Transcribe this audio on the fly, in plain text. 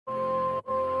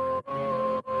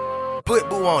foot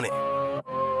boo on it.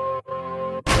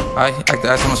 I like to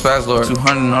ask him a spaz lord.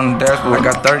 200 on the dashboard. I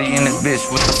got 30 in this bitch.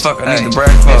 What the fuck I need to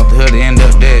brag for? The hood end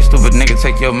up dead. Stupid nigga,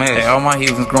 take your meds. Hey, all my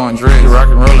heathens growing dreads. You rock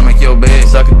and roll and make your bed.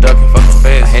 Suck a duck and fuck a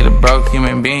fed. I hate a broke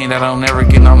human being that don't never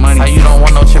get no money. How you don't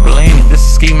want no Cipollini? This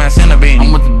is ski mask in a beanie.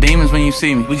 I'm with the demons when you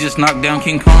see me. We just knocked down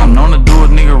King Kong. I'm known to do a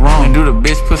nigga wrong and do the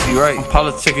bitch pussy right. I'm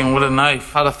politicking with a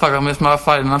knife. How the fuck I missed my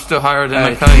fight and I'm still higher than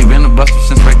a kite? You been a buster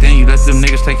since back then. You let them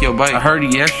niggas take your bite. I heard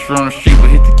he extra on the street, but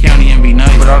hit the county and be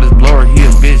nice. Without his blower, he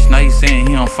a bitch. Now you saying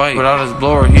he don't fight. Without his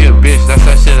blower, he a bitch. That's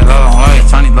that shit that I don't like.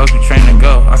 Tiny Loki trained to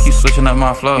go. I keep switching up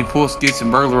my flow. He pull skits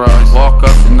and burglarize. Walk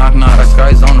ups and knock knocks. That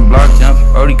guy's on the block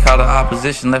jumping. Brody caught the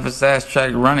opposition. Left his ass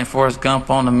track running. Forrest Gump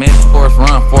on the mission. Forrest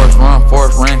run, Forrest run,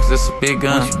 Forrest ran. Cause it's a big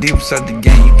gun. Once you deep inside the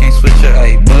game, you can't switch up.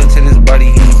 Ayy, bullet to his body,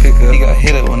 he didn't pick up. He got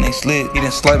hit up when they slid. He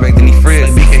didn't slide back, then he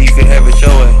frizzed. Like BK, you could have it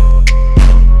your way.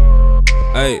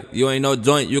 Hey, you ain't no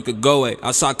joint, you could go away.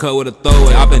 I shot cut with a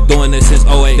throwaway. I've been doing this since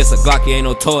 08. This a Glocky, ain't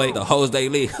no toy. The hoes they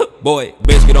leave. Boy,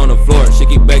 bitch get on the floor. She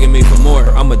keep begging me for more.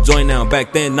 I'm a joint now.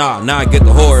 Back then, nah. Now I get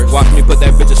the horrors. Watch me put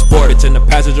that bitch in sport. Bitch in the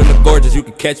passenger, the gorgeous. You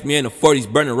can catch me in the 40s,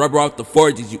 burning rubber off the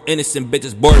 40s. You innocent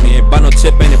bitches bored me. Ain't buy no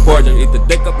chip, ain't important. Eat the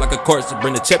dick up like a corpse.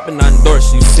 Bring the chip and I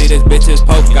endorse. You see this bitch is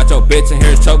poking. Got your bitch in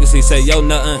here choking. She say yo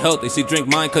nothing healthy. She drink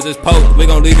mine cause it's potent. We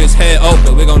gon' leave his head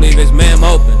open. We gon' leave his man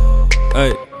open.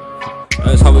 Hey.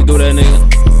 That's how we do that,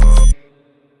 nigga.